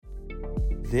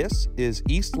This is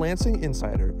East Lansing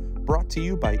Insider, brought to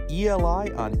you by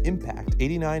ELI on Impact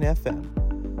 89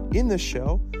 FM. In this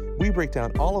show, we break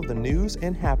down all of the news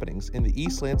and happenings in the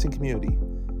East Lansing community.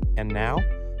 And now,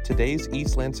 today's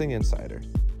East Lansing Insider.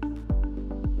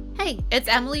 Hey, it's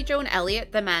Emily Joan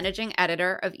Elliott, the managing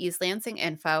editor of East Lansing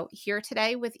Info, here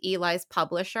today with ELI's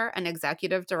publisher and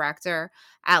executive director,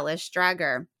 Alice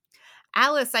Dreger.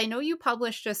 Alice, I know you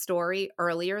published a story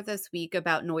earlier this week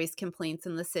about noise complaints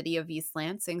in the city of East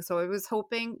Lansing, so I was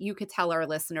hoping you could tell our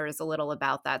listeners a little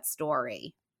about that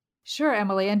story. Sure,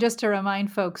 Emily. And just to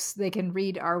remind folks, they can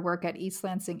read our work at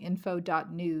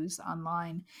eastlansinginfo.news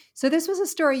online. So this was a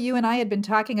story you and I had been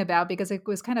talking about because it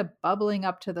was kind of bubbling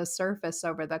up to the surface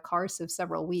over the course of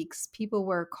several weeks. People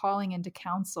were calling into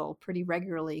council pretty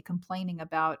regularly, complaining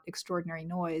about extraordinary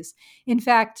noise. In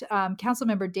fact,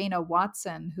 Councilmember Dana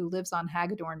Watson, who lives on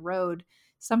Hagedorn Road,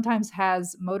 sometimes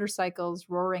has motorcycles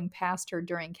roaring past her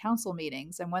during council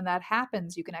meetings. And when that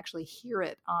happens, you can actually hear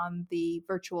it on the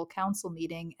virtual council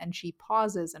meeting, and she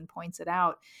pauses and points it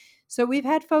out. So we've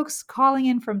had folks calling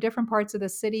in from different parts of the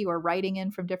city or writing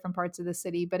in from different parts of the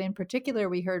city. But in particular,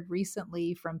 we heard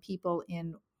recently from people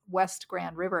in West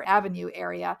Grand River Avenue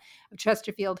area of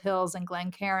Chesterfield Hills and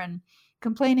Glencairn,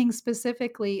 complaining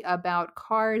specifically about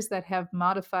cars that have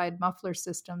modified muffler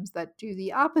systems that do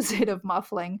the opposite of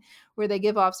muffling, where they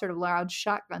give off sort of loud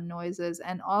shotgun noises,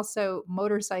 and also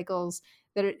motorcycles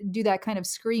that do that kind of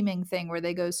screaming thing where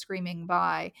they go screaming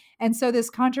by. And so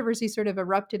this controversy sort of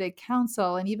erupted at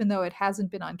council, and even though it hasn't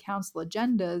been on council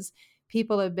agendas,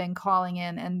 people have been calling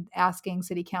in and asking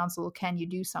city council, can you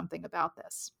do something about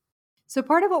this? So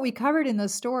part of what we covered in the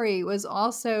story was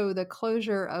also the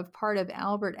closure of part of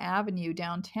Albert Avenue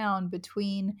downtown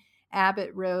between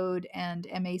Abbott Road and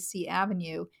MAC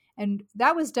Avenue. And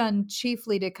that was done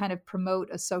chiefly to kind of promote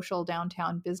a social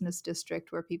downtown business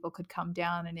district where people could come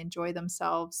down and enjoy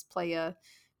themselves, play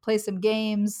some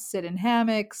games, sit in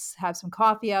hammocks, have some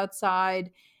coffee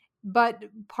outside. But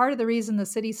part of the reason the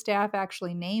city staff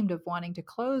actually named of wanting to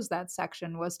close that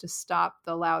section was to stop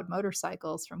the loud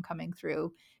motorcycles from coming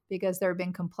through, because there have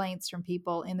been complaints from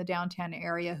people in the downtown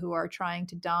area who are trying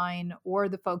to dine, or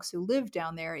the folks who live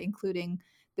down there, including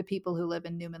the people who live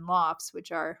in Newman Lofts,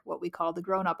 which are what we call the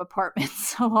grown-up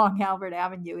apartments along Albert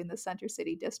Avenue in the Center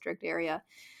City District area.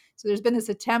 So there's been this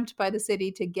attempt by the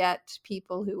city to get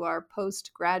people who are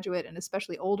postgraduate and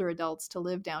especially older adults to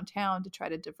live downtown to try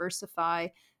to diversify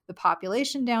the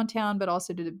population downtown, but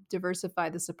also to diversify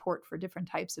the support for different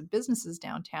types of businesses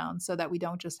downtown, so that we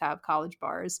don't just have college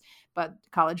bars, but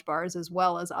college bars as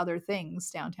well as other things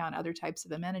downtown, other types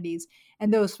of amenities.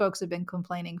 And those folks have been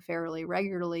complaining fairly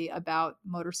regularly about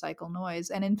motorcycle noise.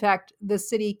 And in fact, the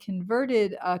city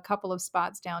converted a couple of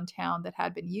spots downtown that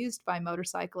had been used by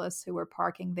motorcyclists who were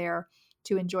parking there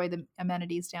to enjoy the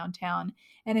amenities downtown,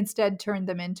 and instead turned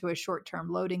them into a short-term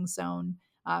loading zone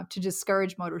to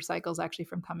discourage motorcycles actually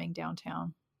from coming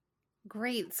downtown.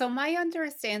 Great. So my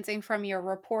understanding from your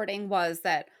reporting was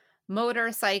that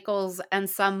motorcycles and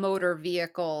some motor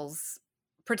vehicles,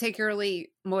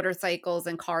 particularly motorcycles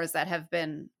and cars that have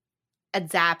been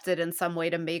adapted in some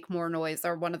way to make more noise,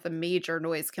 are one of the major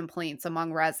noise complaints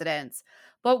among residents.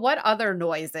 But what other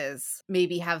noises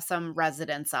maybe have some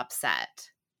residents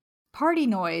upset? Party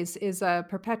noise is a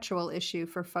perpetual issue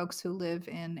for folks who live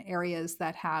in areas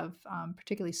that have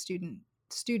particularly student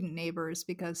neighbors,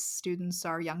 because students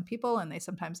are young people and they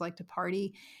sometimes like to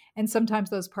party, and sometimes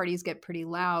those parties get pretty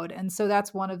loud. And so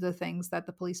that's one of the things that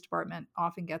the police department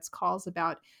often gets calls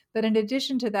about. But in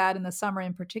addition to that, in the summer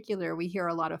in particular, we hear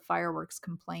a lot of fireworks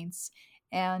complaints.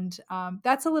 And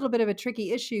that's a little bit of a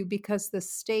tricky issue because the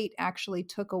state actually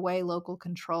took away local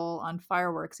control on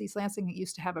fireworks. East Lansing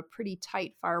used to have a pretty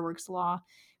tight fireworks law,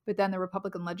 but then the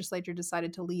Republican legislature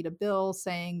decided to lead a bill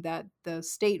saying that the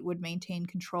state would maintain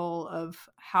control of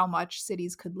how much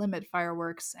cities could limit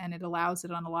fireworks, and it allows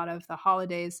it on a lot of the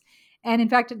holidays. And in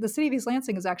fact, the city of East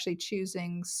Lansing is actually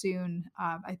choosing soon,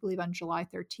 I believe on July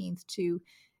 13th, to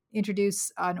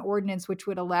introduce an ordinance which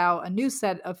would allow a new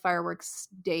set of fireworks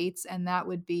dates, and that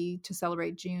would be to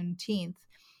celebrate Juneteenth.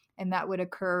 And that would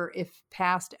occur, if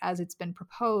passed as it's been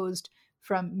proposed,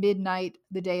 from midnight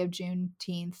the day of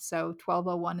Juneteenth, so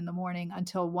 12:01 in the morning,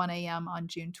 until 1 a.m. on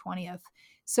June 20th.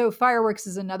 So fireworks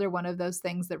is another one of those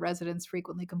things that residents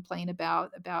frequently complain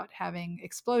about having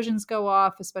explosions go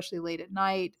off, especially late at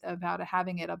night, about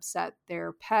having it upset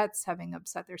their pets, having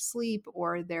upset their sleep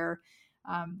or the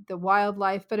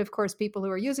wildlife. But of course, people who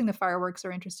are using the fireworks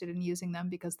are interested in using them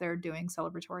because they're doing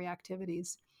celebratory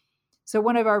activities. So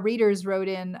one of our readers wrote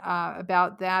in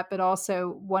about that, but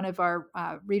also one of our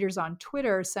readers on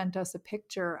Twitter sent us a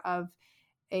picture of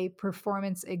a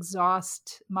performance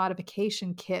exhaust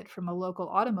modification kit from a local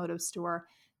automotive store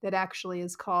that actually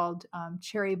is called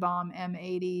Cherry Bomb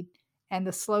M80. And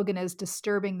the slogan is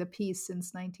 "Disturbing the Peace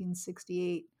since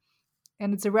 1968."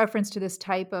 And it's a reference to this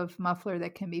type of muffler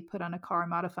that can be put on a car,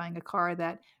 modifying a car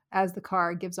that as the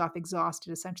car gives off exhaust,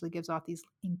 it essentially gives off these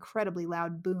incredibly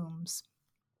loud booms.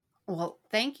 Well,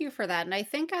 thank you for that. And I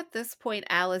think at this point,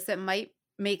 Alice, it might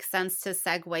make sense to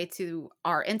segue to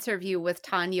our interview with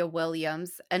Tonya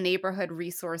Williams, a neighborhood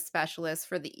resource specialist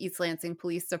for the East Lansing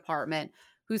Police Department,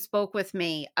 who spoke with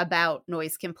me about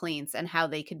noise complaints and how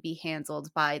they could be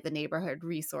handled by the neighborhood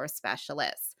resource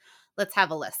specialists. Let's have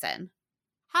a listen.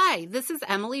 Hi, this is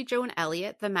Emily Joan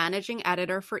Elliott, the managing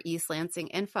editor for East Lansing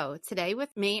Info. Today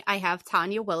with me, I have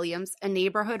Tonya Williams, a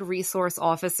neighborhood resource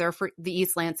officer for the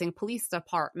East Lansing Police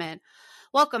Department.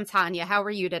 Welcome, Tonya. How are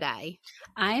you today?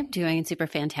 I'm doing super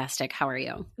fantastic. How are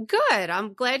you? Good.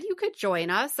 I'm glad you could join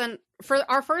us. And for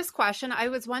our first question, I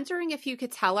was wondering if you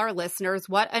could tell our listeners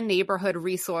what a neighborhood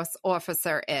resource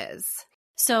officer is.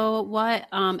 So what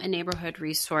a neighborhood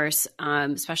resource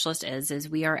specialist is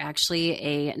we are actually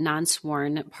a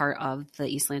non-sworn part of the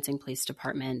East Lansing Police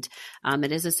Department.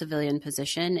 It is a civilian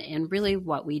position, and really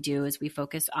what we do is we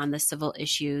focus on the civil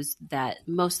issues that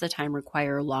most of the time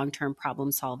require long-term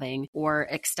problem solving or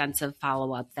extensive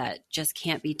follow-up that just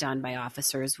can't be done by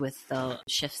officers with the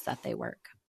shifts that they work.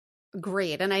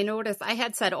 Great. And I noticed I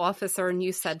had said officer and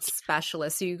you said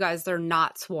specialist. So you guys are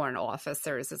not sworn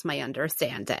officers, is my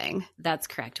understanding. That's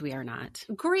correct. We are not.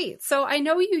 Great. So I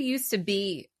know you used to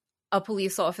be a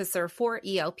police officer for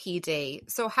ELPD.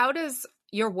 So how does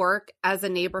your work as a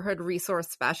neighborhood resource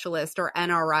specialist or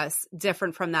NRS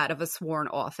different from that of a sworn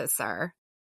officer?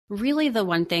 Really, the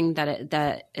one thing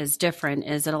that is different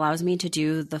is it allows me to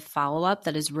do the follow-up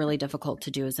that is really difficult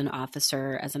to do as an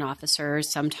officer. As an officer,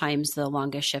 sometimes the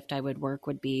longest shift I would work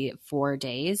would be 4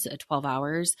 days, 12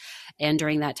 hours. And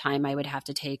during that time, I would have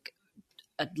to take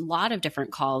a lot of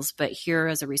different calls, but here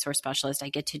as a resource specialist, I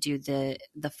get to do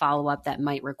the follow-up that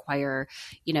might require,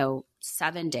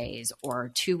 7 days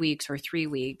or 2 weeks or 3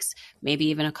 weeks, maybe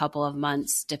even a couple of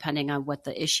months, depending on what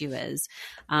the issue is.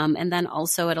 And then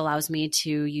also it allows me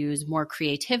to use more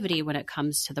creativity when it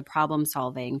comes to the problem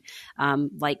solving,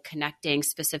 like connecting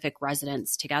specific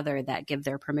residents together that give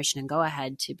their permission and go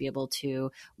ahead to be able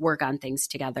to work on things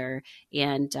together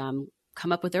and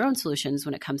come up with their own solutions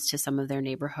when it comes to some of their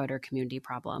neighborhood or community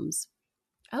problems.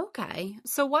 Okay.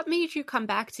 So what made you come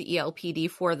back to ELPD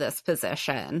for this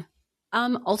position?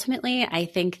 Ultimately, I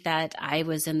think that I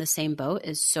was in the same boat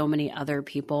as so many other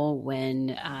people when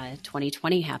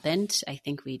 2020 happened. I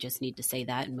think we just need to say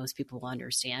that and most people will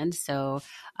understand. So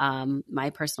my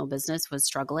personal business was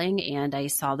struggling and I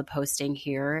saw the posting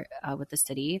here with the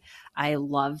city. I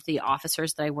loved the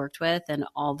officers that I worked with and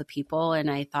all the people.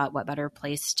 And I thought what better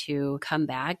place to come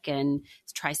back and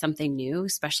try something new,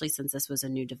 especially since this was a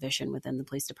new division within the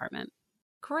police department.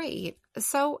 Great.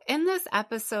 So in this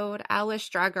episode, Alice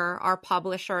Dreger, our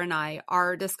publisher, and I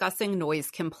are discussing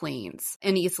noise complaints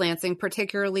in East Lansing,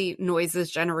 particularly noises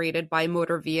generated by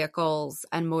motor vehicles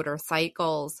and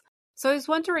motorcycles. So I was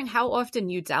wondering how often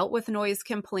you dealt with noise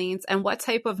complaints and what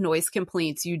type of noise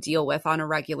complaints you deal with on a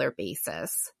regular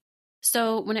basis.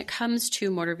 So when it comes to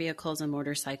motor vehicles and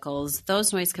motorcycles,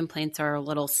 those noise complaints are a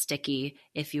little sticky,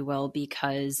 if you will,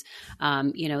 because,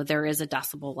 there is a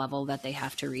decibel level that they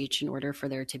have to reach in order for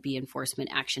there to be enforcement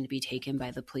action to be taken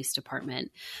by the police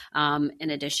department.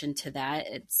 In addition to that,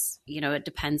 it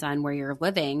depends on where you're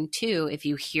living too, if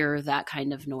you hear that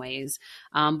kind of noise.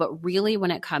 But really when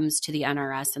it comes to the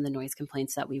NRS and the noise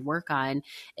complaints that we work on,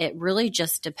 it really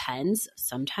just depends.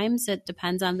 Sometimes it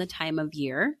depends on the time of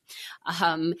year.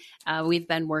 We've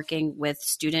been working with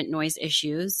student noise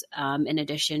issues in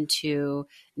addition to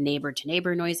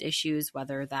neighbor-to-neighbor noise issues,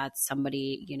 whether that's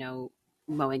somebody,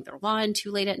 mowing their lawn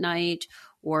too late at night,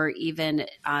 or even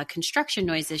construction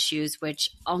noise issues,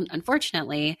 which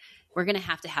unfortunately, we're going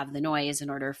to have the noise in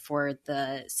order for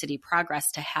the city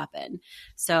progress to happen.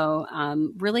 So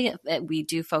really, we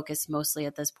do focus mostly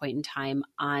at this point in time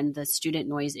on the student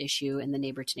noise issue and the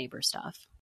neighbor-to-neighbor stuff.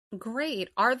 Great.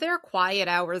 Are there quiet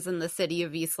hours in the city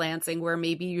of East Lansing where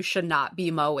maybe you should not be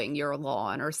mowing your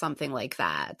lawn or something like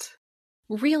that?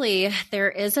 Really, there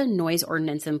is a noise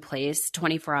ordinance in place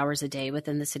 24 hours a day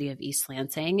within the city of East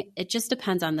Lansing. It just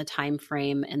depends on the time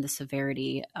frame and the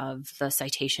severity of the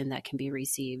citation that can be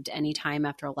received. Anytime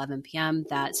after 11 p.m.,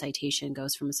 that citation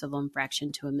goes from a civil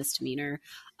infraction to a misdemeanor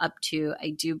up to, I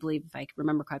do believe, if I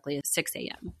remember correctly, 6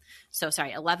 a.m.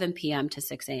 11 p.m. to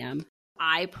 6 a.m.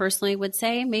 I personally would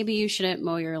say maybe you shouldn't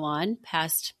mow your lawn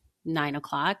past 9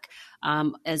 o'clock.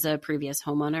 As a previous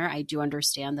homeowner, I do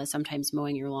understand that sometimes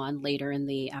mowing your lawn later in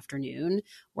the afternoon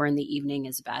or in the evening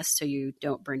is best, so you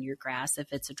don't burn your grass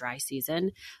if it's a dry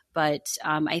season. But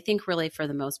I think really for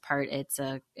the most part,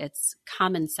 it's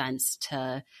common sense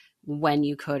to when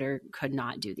you could or could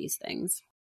not do these things.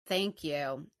 Thank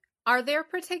you. Are there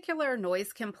particular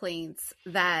noise complaints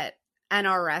that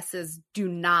NRSs do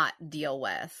not deal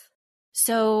with?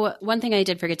 So one thing I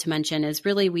did forget to mention is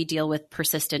really we deal with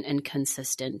persistent and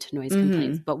consistent noise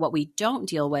complaints, but what we don't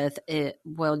deal with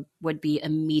would be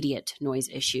immediate noise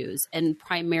issues. And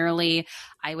primarily,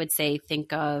 I would say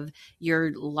think of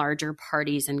your larger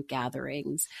parties and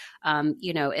gatherings.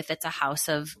 If it's a house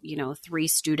of, 3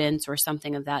 students or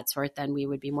something of that sort, then we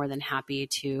would be more than happy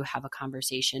to have a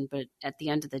conversation. But at the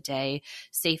end of the day,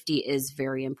 safety is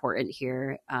very important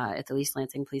here at the East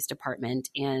Lansing Police Department,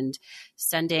 and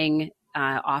sending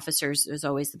officers is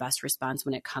always the best response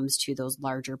when it comes to those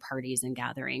larger parties and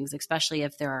gatherings, especially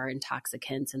if there are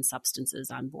intoxicants and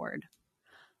substances on board.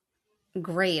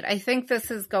 Great. I think this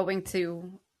is going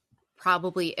to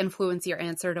probably influence your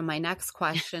answer to my next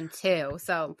question too.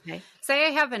 So say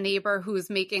I have a neighbor who's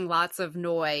making lots of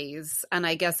noise, and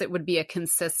I guess it would be a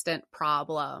consistent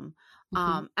problem.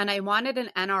 And I wanted an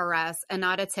NRS and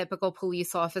not a typical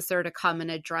police officer to come and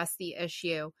address the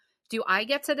issue. Do I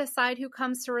get to decide who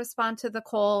comes to respond to the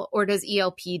call, or does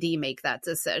ELPD make that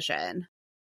decision?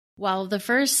 Well, the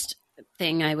first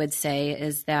thing I would say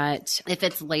is that if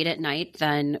it's late at night,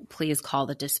 then please call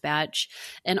the dispatch.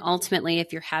 And ultimately,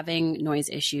 if you're having noise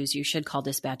issues, you should call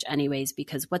dispatch anyways,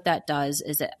 because what that does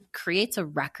is it creates a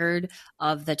record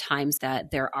of the times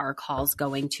that there are calls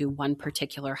going to one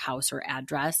particular house or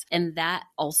address. And that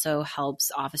also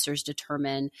helps officers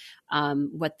determine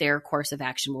what their course of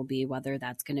action will be, whether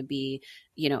that's going to be,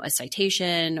 a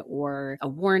citation or a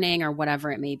warning or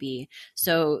whatever it may be.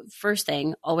 So first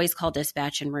thing, always call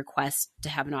dispatch and request to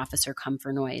have an officer come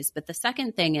for noise. But the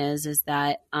second thing is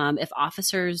that if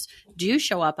officers do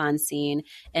show up on scene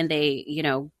and they,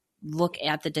 look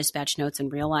at the dispatch notes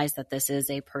and realize that this is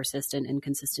a persistent and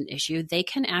consistent issue, they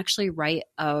can actually write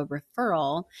a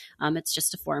referral. It's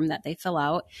just a form that they fill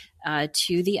out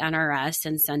to the NRS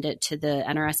and send it to the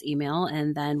NRS email.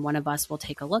 And then one of us will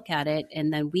take a look at it,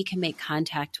 and then we can make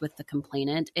contact with the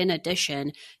complainant in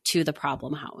addition to the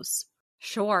problem house.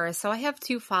 Sure. So I have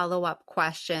 2 follow-up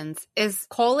questions. Is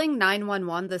calling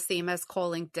 911 the same as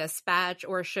calling dispatch,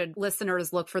 or should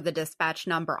listeners look for the dispatch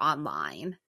number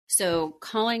online? So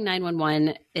calling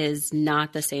 911 is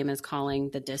not the same as calling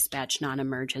the dispatch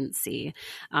non-emergency.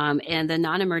 And the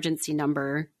non-emergency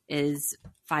number is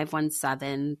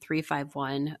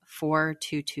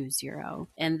 517-351-4220.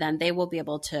 And then they will be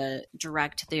able to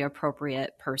direct the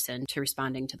appropriate person to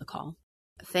responding to the call.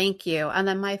 Thank you. And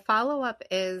then my follow-up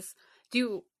is,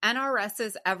 do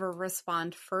NRSs ever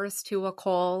respond first to a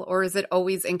call, or is it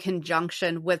always in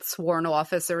conjunction with sworn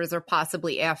officers, or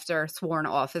possibly after sworn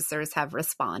officers have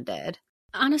responded?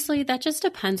 Honestly, that just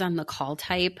depends on the call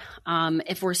type.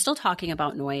 If we're still talking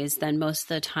about noise, then most of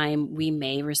the time we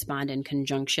may respond in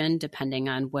conjunction depending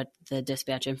on what the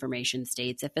dispatch information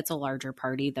states. If it's a larger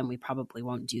party, then we probably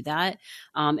won't do that.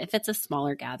 If it's a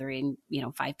smaller gathering,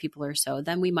 5 people or so,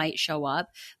 then we might show up.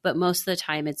 But most of the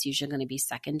time it's usually going to be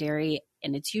secondary,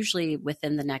 and it's usually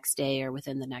within the next day or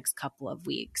within the next couple of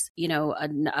weeks.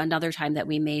 Another time that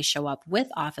we may show up with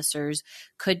officers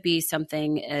could be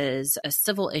something as a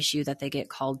civil issue that they get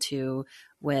called to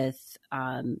with,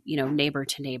 neighbor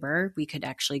to neighbor. We could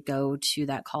actually go to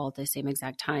that call at the same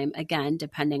exact time. Again,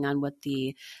 depending on what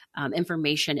the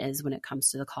information is when it comes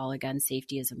to the call. Again,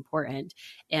 safety is important.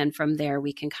 And from there,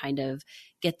 we can kind of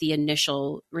get the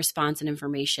initial response and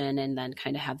information, and then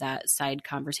kind of have that side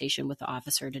conversation with the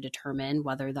officer to determine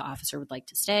whether the officer would like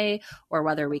to stay or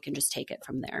whether we can just take it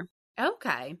from there.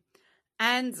 Okay.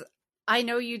 And I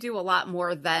know you do a lot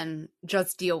more than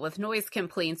just deal with noise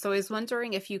complaints. So I was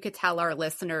wondering if you could tell our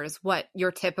listeners what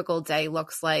your typical day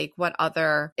looks like, what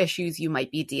other issues you might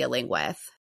be dealing with.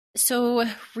 So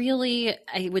really,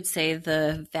 I would say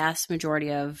the vast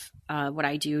majority of what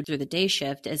I do through the day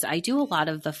shift is I do a lot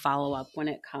of the follow-up when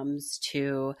it comes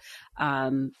to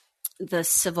the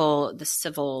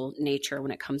civil nature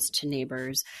when it comes to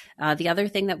neighbors. The other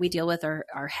thing that we deal with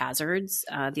are hazards.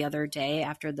 The other day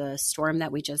after the storm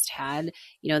that we just had,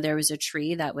 there was a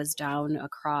tree that was down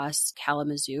across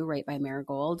Kalamazoo right by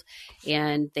Marigold,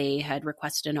 and they had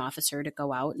requested an officer to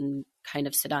go out and kind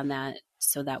of sit on that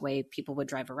so that way people would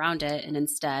drive around it. And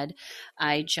instead,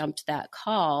 I jumped that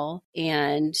call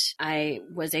and I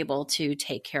was able to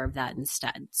take care of that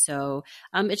instead. So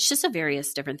it's just a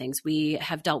various different things. We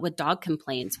have dealt with dog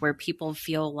complaints where people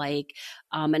feel like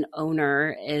an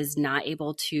owner is not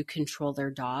able to control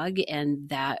their dog, and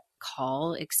that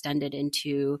call extended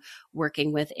into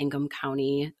working with Ingham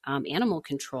County Animal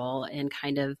Control and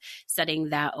kind of setting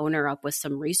that owner up with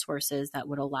some resources that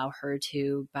would allow her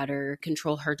to better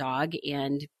control her dog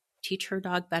and teach her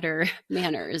dog better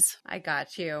manners. I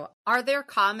got you. Are there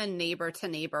common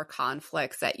neighbor-to-neighbor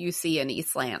conflicts that you see in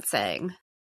East Lansing?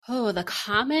 Oh, the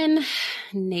common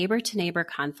neighbor-to-neighbor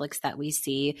conflicts that we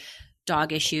see.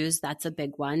 Dog issues, that's a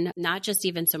big one. Not just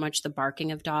even so much the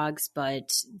barking of dogs,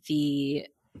 but the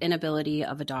inability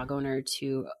of a dog owner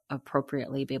to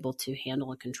appropriately be able to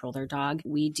handle and control their dog.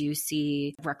 We do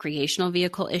see recreational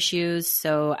vehicle issues.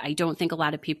 So I don't think a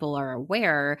lot of people are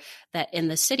aware that in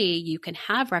the city, you can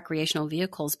have recreational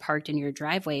vehicles parked in your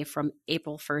driveway from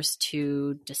April 1st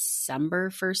to December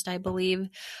 1st, I believe.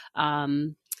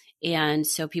 And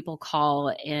so people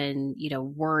call and,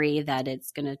 worry that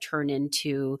it's going to turn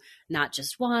into not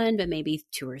just one, but maybe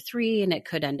two or three. And it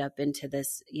could end up into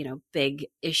this, big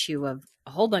issue of a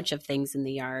whole bunch of things in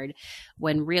the yard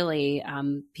when really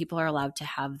people are allowed to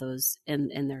have those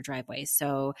in their driveway.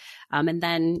 So, and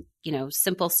then,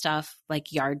 simple stuff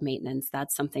like yard maintenance,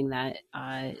 that's something that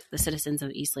the citizens of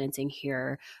East Lansing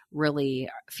here really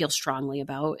feel strongly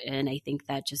about. And I think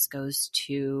that just goes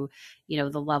to,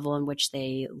 the level in which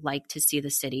they like to see the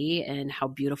city and how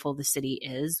beautiful the city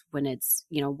is when it's,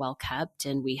 well kept.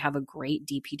 And we have a great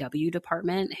DPW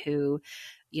department who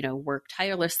work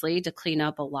tirelessly to clean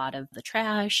up a lot of the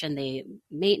trash and the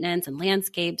maintenance and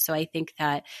landscape. So I think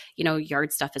that,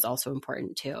 yard stuff is also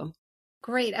important too.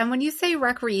 Great. And when you say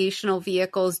recreational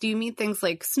vehicles, do you mean things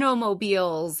like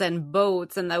snowmobiles and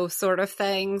boats and those sort of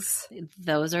things?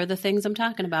 Those are the things I'm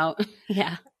talking about.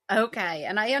 Yeah. Okay.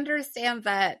 And I understand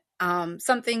that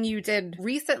something you did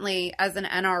recently as an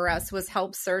NRS was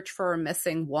help search for a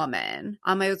missing woman.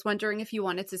 I was wondering if you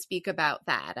wanted to speak about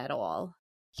that at all.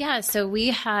 Yeah, so we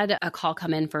had a call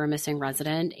come in for a missing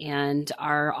resident, and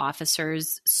our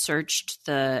officers searched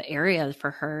the area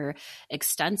for her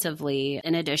extensively,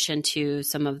 in addition to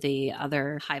some of the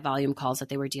other high volume calls that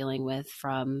they were dealing with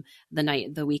from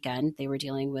the weekend. They were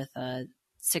dealing with a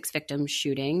 6-victim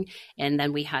shooting. And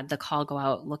then we had the call go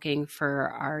out looking for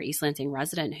our East Lansing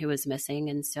resident who was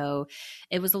missing. And so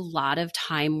it was a lot of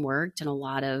time worked and a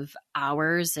lot of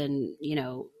hours and,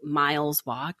 miles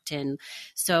walked. And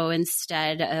so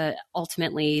instead,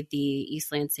 ultimately, the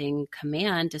East Lansing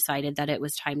command decided that it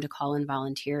was time to call in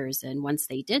volunteers. And once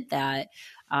they did that,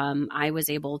 I was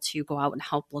able to go out and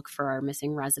help look for our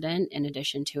missing resident in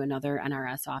addition to another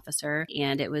NRS officer.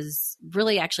 And it was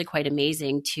really actually quite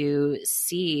amazing to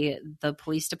see the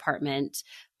police department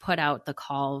put out the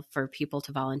call for people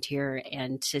to volunteer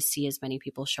and to see as many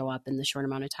people show up in the short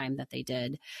amount of time that they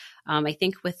did. I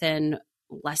think within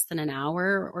less than an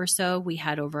hour or so, we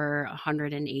had over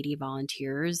 180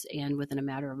 volunteers. And within a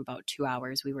matter of about 2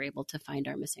 hours, we were able to find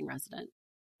our missing resident.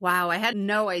 Wow, I had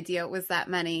no idea it was that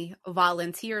many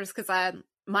volunteers because on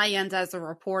my end as a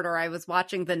reporter, I was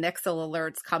watching the Nixle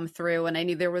alerts come through and I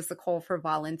knew there was a call for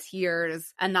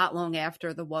volunteers and not long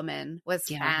after the woman was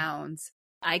found.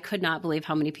 I could not believe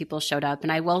how many people showed up.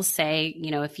 And I will say,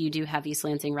 if you do have East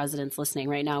Lansing residents listening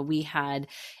right now, we had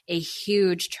a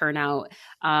huge turnout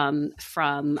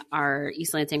from our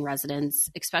East Lansing residents,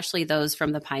 especially those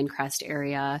from the Pinecrest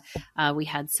area. We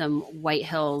had some White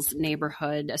Hills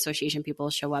Neighborhood Association people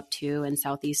show up too, and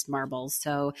Southeast Marbles.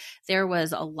 So there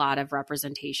was a lot of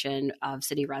representation of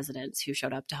city residents who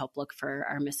showed up to help look for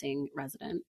our missing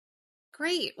resident.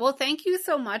 Great. Well, thank you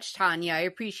so much, Tonya. I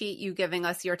appreciate you giving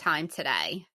us your time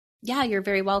today. Yeah, you're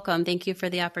very welcome. Thank you for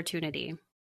the opportunity.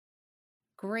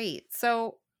 Great.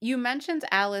 So you mentioned,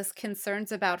 Alice,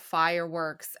 concerns about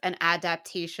fireworks and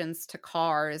adaptations to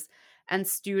cars and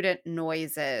student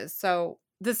noises. So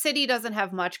the city doesn't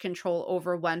have much control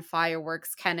over when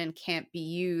fireworks can and can't be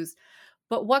used.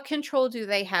 But what control do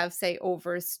they have, say,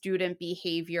 over student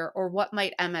behavior, or what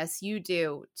might MSU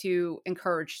do to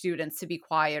encourage students to be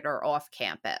quieter off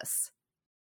campus?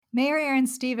 Mayor Aaron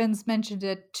Stevens mentioned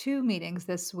at 2 meetings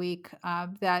this week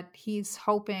that he's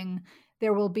hoping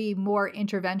there will be more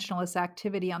interventionist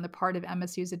activity on the part of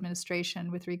MSU's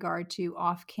administration with regard to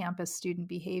off-campus student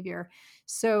behavior.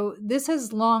 So this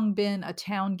has long been a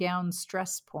town gown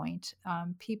stress point.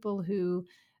 People who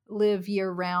live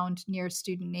year-round near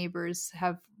student neighbors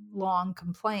have long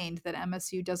complained that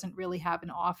MSU doesn't really have an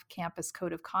off-campus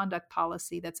code of conduct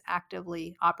policy that's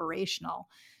actively operational.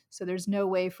 So there's no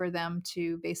way for them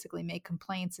to basically make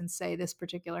complaints and say this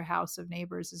particular house of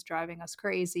neighbors is driving us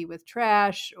crazy with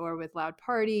trash or with loud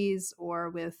parties or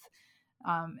with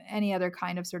any other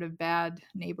kind of sort of bad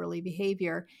neighborly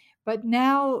behavior. But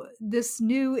now this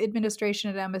new administration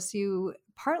at MSU,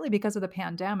 partly because of the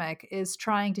pandemic, is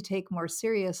trying to take more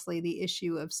seriously the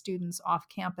issue of students off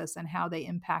campus and how they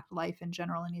impact life in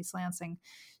general in East Lansing.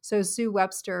 So Sue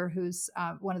Webster, who's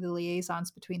one of the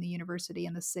liaisons between the university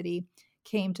and the city,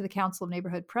 came to the Council of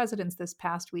Neighborhood Presidents this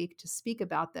past week to speak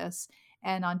about this.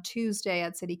 And on Tuesday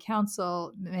at City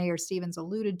Council, Mayor Stevens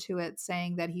alluded to it,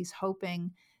 saying that he's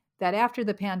hoping that after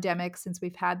the pandemic, since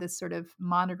we've had this sort of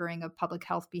monitoring of public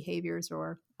health behaviors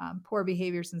or poor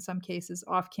behaviors in some cases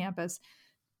off campus,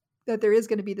 that there is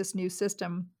going to be this new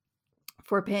system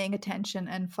for paying attention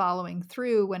and following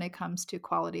through when it comes to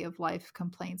quality of life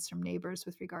complaints from neighbors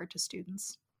with regard to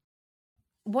students.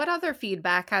 What other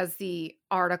feedback has the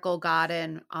article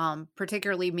gotten,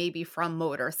 particularly maybe from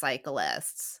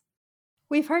motorcyclists?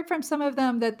 We've heard from some of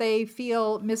them that they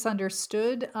feel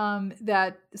misunderstood,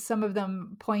 that some of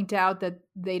them point out that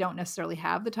they don't necessarily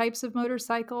have the types of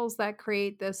motorcycles that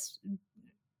create this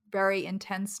very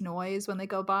intense noise when they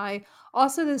go by.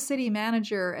 Also, the city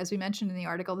manager, as we mentioned in the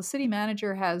article, the city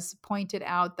manager has pointed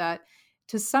out that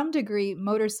to some degree,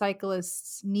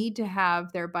 motorcyclists need to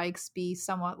have their bikes be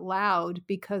somewhat loud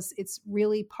because it's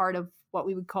really part of what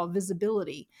we would call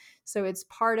visibility. So it's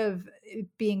part of it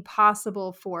being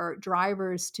possible for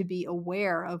drivers to be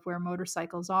aware of where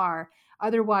motorcycles are.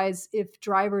 Otherwise, if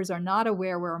drivers are not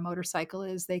aware where a motorcycle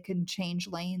is, they can change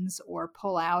lanes or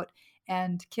pull out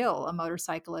and kill a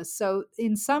motorcyclist. So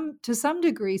to some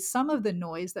degree, some of the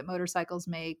noise that motorcycles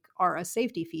make are a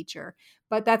safety feature,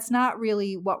 but that's not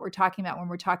really what we're talking about when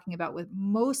we're talking about what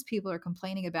most people are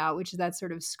complaining about, which is that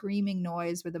sort of screaming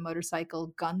noise where the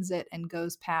motorcycle guns it and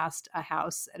goes past a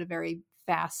house at a very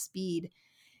fast speed.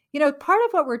 Part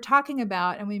of what we're talking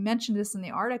about, and we mentioned this in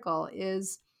the article,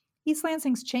 is East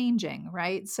Lansing's changing,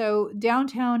 right? So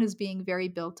downtown is being very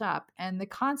built up. And the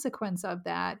consequence of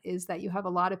that is that you have a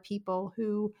lot of people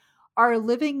who are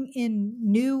living in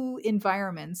new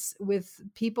environments with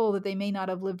people that they may not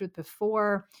have lived with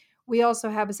before. We also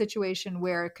have a situation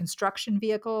where construction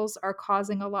vehicles are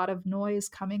causing a lot of noise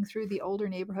coming through the older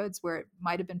neighborhoods where it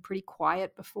might have been pretty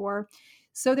quiet before.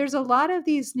 So there's a lot of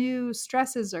these new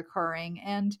stresses occurring.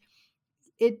 And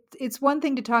it's one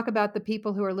thing to talk about the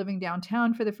people who are living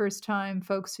downtown for the first time,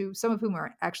 folks some of whom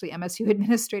are actually MSU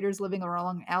administrators living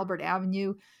along Albert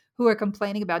Avenue, who are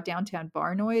complaining about downtown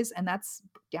bar noise. And that's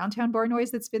downtown bar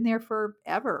noise that's been there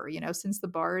forever, since the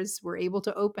bars were able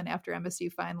to open after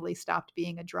MSU finally stopped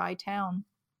being a dry town.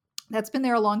 That's been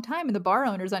there a long time. And the bar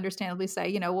owners understandably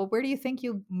say, well, where do you think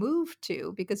you moved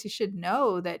to? Because you should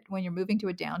know that when you're moving to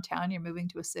a downtown, you're moving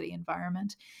to a city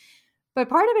environment. But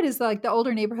part of it is like the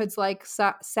older neighborhoods like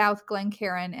South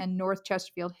Glencairn and North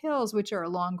Chesterfield Hills, which are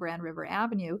along Grand River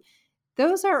Avenue.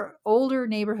 Those are older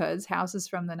neighborhoods, houses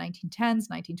from the 1910s,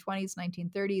 1920s,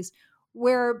 1930s,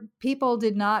 where people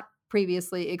did not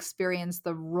previously experience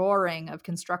the roaring of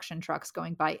construction trucks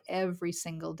going by every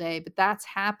single day. But that's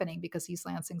happening because East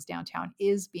Lansing's downtown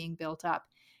is being built up.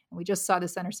 And we just saw the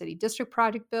Center City District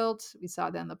project built. We saw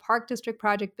then the Park District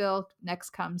project built.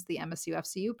 Next comes the MSU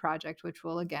FCU project, which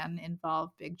will again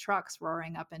involve big trucks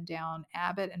roaring up and down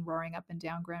Abbott and roaring up and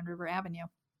down Grand River Avenue.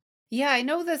 Yeah, I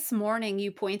know this morning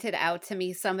you pointed out to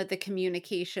me some of the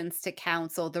communications to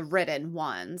council, the written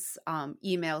ones,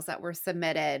 emails that were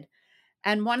submitted.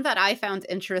 And one that I found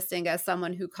interesting as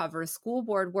someone who covers school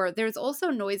board, where there's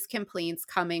also noise complaints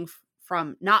coming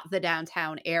from not the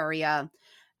downtown area.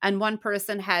 And one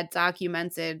person had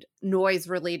documented noise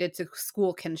related to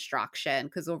school construction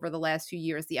because over the last few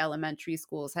years, the elementary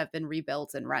schools have been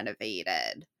rebuilt and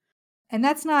renovated. And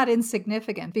that's not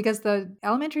insignificant because the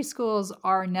elementary schools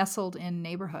are nestled in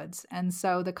neighborhoods. And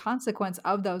so the consequence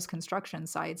of those construction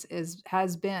sites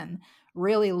has been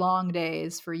really long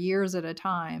days for years at a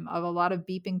time of a lot of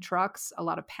beeping trucks, a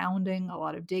lot of pounding, a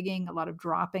lot of digging, a lot of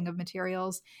dropping of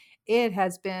materials. It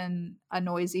has been a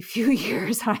noisy few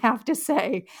years, I have to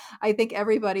say. I think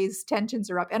everybody's tensions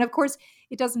are up. And of course,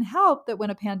 it doesn't help that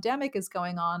when a pandemic is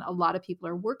going on, a lot of people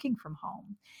are working from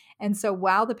home. And so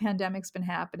while the pandemic's been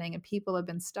happening and people have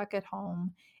been stuck at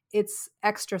home, it's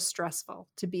extra stressful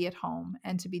to be at home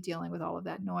and to be dealing with all of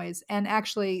that noise. And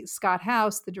actually, Scott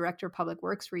House, the director of public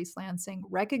works for East Lansing,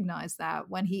 recognized that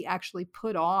when he actually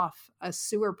put off a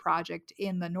sewer project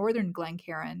in the northern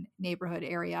Glencairn neighborhood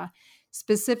area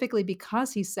specifically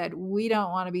because he said, we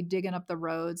don't want to be digging up the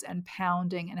roads and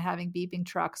pounding and having beeping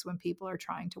trucks when people are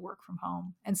trying to work from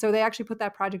home. And so they actually put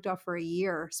that project off for a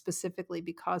year, specifically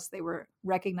because they were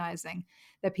recognizing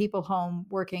that people home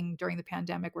working during the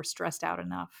pandemic were stressed out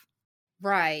enough.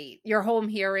 Right. You're home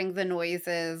hearing the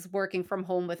noises, working from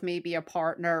home with maybe a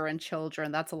partner and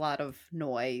children. That's a lot of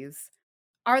noise.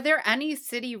 Are there any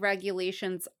city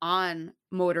regulations on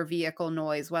motor vehicle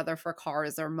noise, whether for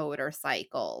cars or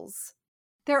motorcycles?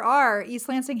 There are. East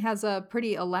Lansing has a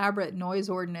pretty elaborate noise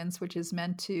ordinance, which is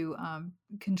meant to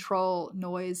control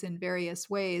noise in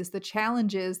various ways. The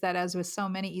challenge is that, as with so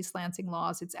many East Lansing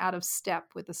laws, it's out of step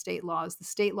with the state laws. The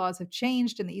state laws have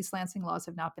changed and the East Lansing laws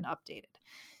have not been updated.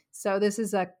 So this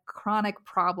is a chronic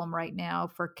problem right now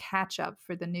for catch-up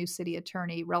for the new city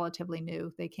attorney, relatively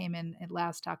new. They came in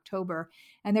last October,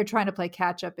 and they're trying to play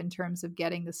catch-up in terms of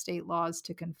getting the state laws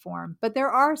to conform. But there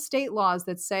are state laws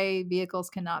that say vehicles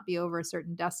cannot be over a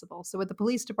certain decibel. So what the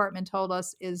police department told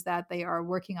us is that they are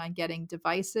working on getting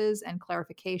devices and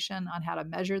clarification on how to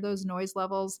measure those noise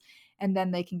levels, and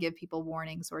then they can give people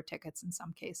warnings or tickets in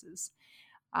some cases.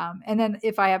 And then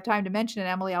if I have time to mention it,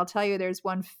 Emily, I'll tell you there's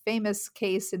one famous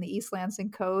case in the East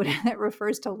Lansing Code that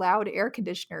refers to loud air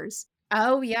conditioners.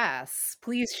 Oh, yes.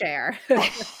 Please share.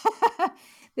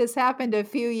 This happened a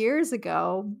few years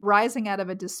ago, rising out of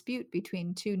a dispute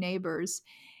between two neighbors.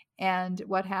 And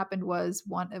what happened was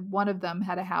one of them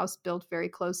had a house built very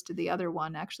close to the other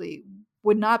one, actually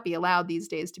would not be allowed these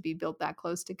days to be built that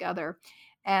close together.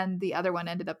 And the other one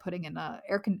ended up putting in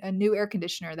a new air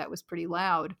conditioner that was pretty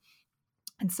loud.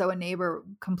 And so a neighbor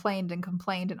complained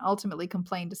and ultimately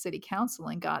complained to city council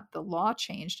and got the law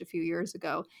changed a few years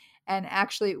ago. And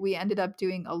actually, we ended up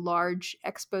doing a large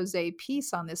expose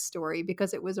piece on this story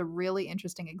because it was a really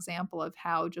interesting example of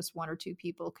how just one or two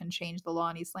people can change the law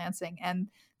in East Lansing. And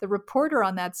the reporter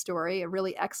on that story, a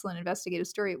really excellent investigative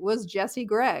story, was Jessie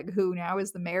Gregg, who now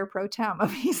is the mayor pro tem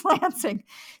of East Lansing.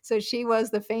 So she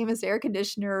was the famous air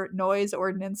conditioner noise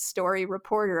ordinance story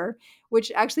reporter,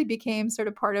 which actually became sort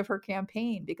of part of her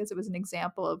campaign because it was an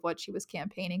example of what she was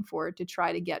campaigning for, to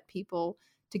try to get people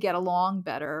to get along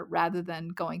better rather than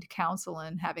going to council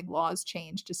and having laws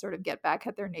changed to sort of get back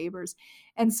at their neighbors.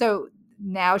 And so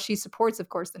now she supports, of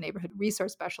course, the neighborhood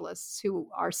resource specialists who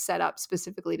are set up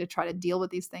specifically to try to deal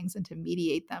with these things and to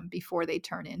mediate them before they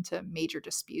turn into major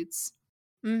disputes.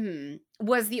 Mm-hmm.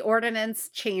 Was the ordinance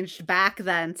changed back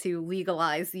then to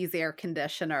legalize these air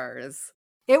conditioners?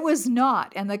 It was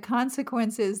not. And the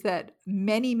consequence is that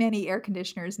many, many air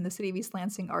conditioners in the city of East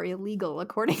Lansing are illegal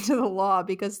according to the law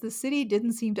because the city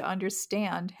didn't seem to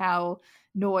understand how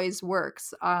noise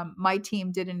works. My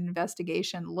team did an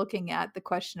investigation looking at the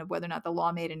question of whether or not the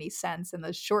law made any sense. And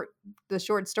the short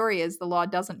story is the law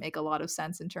doesn't make a lot of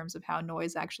sense in terms of how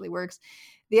noise actually works.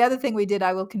 The other thing we did,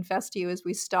 I will confess to you, is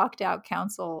we stalked out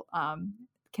council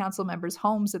members'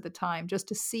 homes at the time just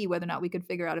to see whether or not we could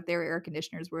figure out if their air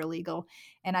conditioners were illegal.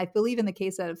 And I believe in the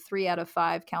case of 3 out of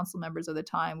 5 council members of the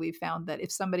time, we found that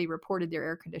if somebody reported their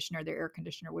air conditioner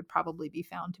would probably be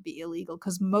found to be illegal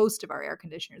because most of our air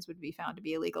conditioners would be found to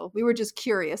be illegal. We were just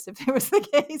curious if it was the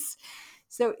case.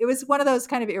 So it was one of those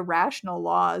kind of irrational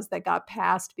laws that got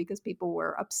passed because people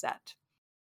were upset.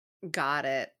 Got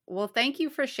it. Well, thank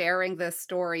you for sharing this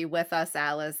story with us,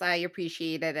 Alice. I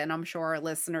appreciate it, and I'm sure our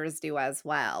listeners do as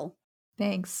well.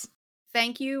 Thanks.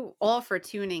 Thank you all for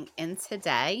tuning in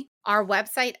today. Our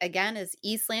website, again, is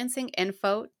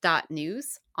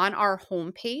eastlansinginfo.news. On our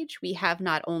homepage, we have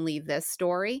not only this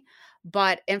story,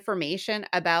 but information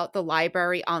about the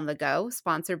Library on the Go,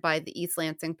 sponsored by the East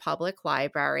Lansing Public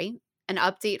Library, an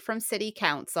update from City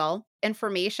Council,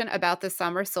 information about the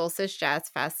Summer Solstice Jazz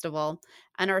Festival,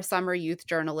 and our summer youth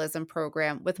journalism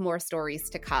program with more stories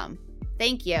to come.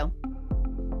 Thank you.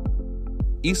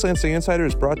 East Lansing Insider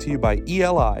is brought to you by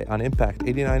ELI on Impact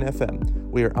 89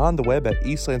 FM. We are on the web at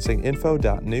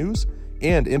eastlansinginfo.news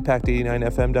and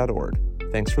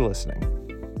impact89fm.org. Thanks for listening.